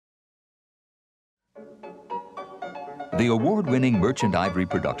The award-winning Merchant Ivory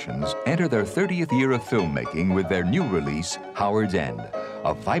Productions enter their 30th year of filmmaking with their new release, Howard's End,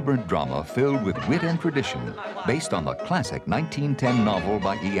 a vibrant drama filled with wit and tradition, based on the classic 1910 novel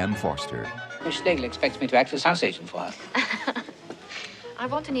by E.M. Forster. Miss Schlegel expects me to act as house agent for her. I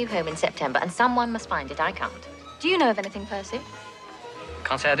want a new home in September, and someone must find it. I can't. Do you know of anything, Percy?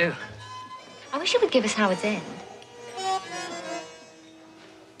 Can't say I do. I wish you would give us Howard's End.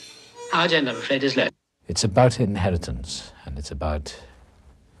 Howard's End, I'm afraid, is low. It's about inheritance, and it's about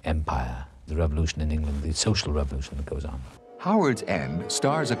empire, the revolution in England, the social revolution that goes on. Howard's End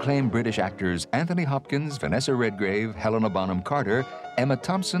stars acclaimed British actors Anthony Hopkins, Vanessa Redgrave, Helena Bonham Carter, Emma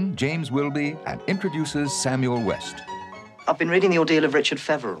Thompson, James Wilby, and introduces Samuel West. I've been reading The Ordeal of Richard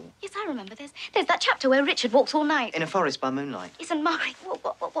Feverel. Yes, I remember. There's that chapter where Richard walks all night. In a forest by moonlight. Yes, and Margaret,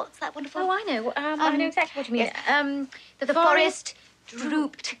 what's that wonderful? Oh, I know. I know exactly what you mean. Yes, the forest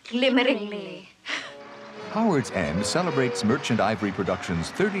drooped glimmeringly. Howard's End celebrates Merchant Ivory Productions'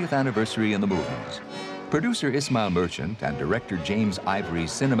 30th anniversary in the movies. Producer Ismail Merchant and director James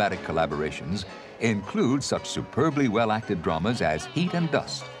Ivory's cinematic collaborations include such superbly well-acted dramas as Heat and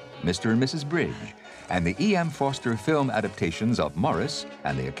Dust, Mr. and Mrs. Bridge, and the E.M. Forster film adaptations of Morris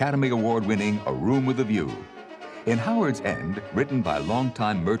and the Academy Award-winning A Room with a View. In Howard's End, written by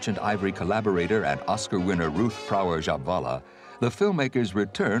longtime Merchant Ivory collaborator and Oscar winner Ruth Prauer-Jabvala, the filmmakers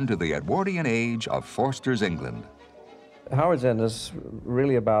return to the Edwardian age of Forster's England. Howard's End is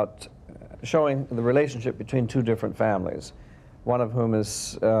really about showing the relationship between two different families, one of whom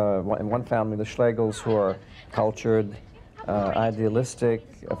is, in one family, the Schlegels, who are cultured, idealistic,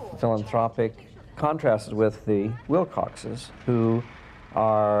 philanthropic, contrasted with the Wilcoxes, who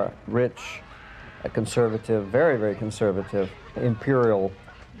are rich, conservative, very, very conservative, imperial,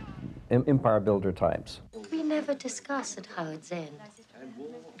 empire builder types. We never discuss at Howard's End,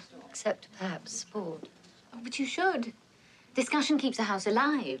 except perhaps sport. Oh, but you should. Discussion keeps a house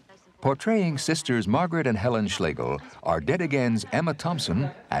alive. Portraying sisters Margaret and Helen Schlegel are dead again's Emma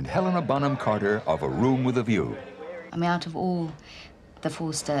Thompson and Helena Bonham Carter of A Room with a View. I mean, out of all the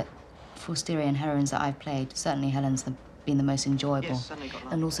Forsterian heroines that I've played, certainly Helen's been the most enjoyable. Yes,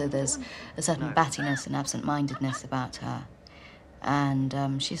 and also there's a certain battiness and absent-mindedness about her.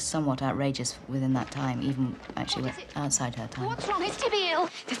 And she's somewhat outrageous within that time, even actually outside her time. What's wrong? Is Tibby ill?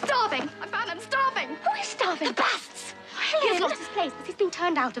 They're starving. I found him starving. Who is starving? The Basts. He has lost his place because he's been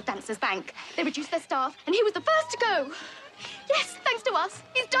turned out of Dancer's Bank. They reduced their staff, and he was the first to go. Yes, thanks to us.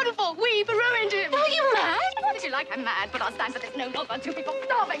 He's done for. We've ruined him. Are you mad? What did you like? I'm mad, but I'll stand for this. No longer two people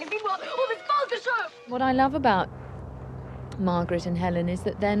starving, and meanwhile, all this vulgar show. What I love about Margaret and Helen is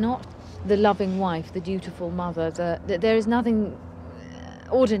that they're not the loving wife, the dutiful mother. There is nothing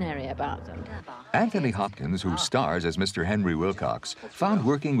ordinary about them. Anthony Hopkins, who stars as Mr. Henry Wilcox, found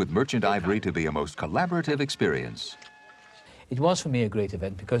working with Merchant Ivory to be a most collaborative experience. It was for me a great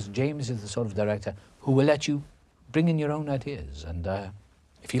event because James is the sort of director who will let you bring in your own ideas, and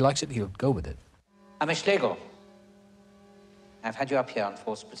if he likes it, he'll go with it. Miss Schlegel, I've had you up here on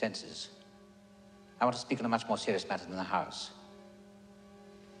false pretenses. I want to speak on a much more serious matter than the house.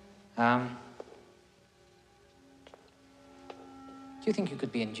 Do you think you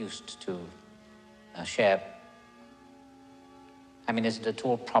could be induced to share? I mean, is it at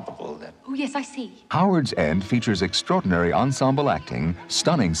all probable that... Oh, yes, I see. Howard's End features extraordinary ensemble acting,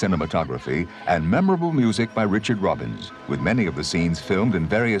 stunning cinematography, and memorable music by Richard Robbins, with many of the scenes filmed in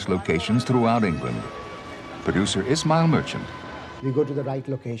various locations throughout England. Producer Ismail Merchant. We go to the right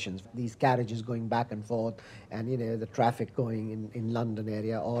locations, these carriages going back and forth, and, you know, the traffic going in London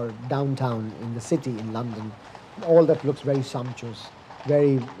area or downtown in the city in London. All that looks very sumptuous,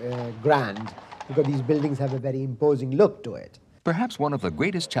 very grand, because these buildings have a very imposing look to it. Perhaps one of the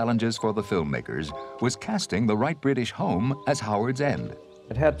greatest challenges for the filmmakers was casting the right British home as Howard's End.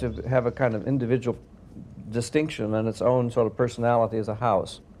 It had to have a kind of individual distinction and its own sort of personality as a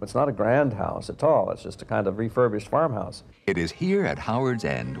house. It's not a grand house at all, it's just a kind of refurbished farmhouse. It is here at Howard's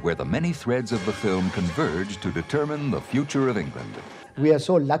End where the many threads of the film converge to determine the future of England. We are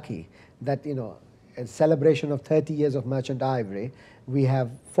so lucky that, you know, a celebration of 30 years of Merchant Ivory, we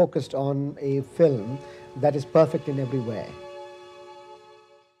have focused on a film that is perfect in every way.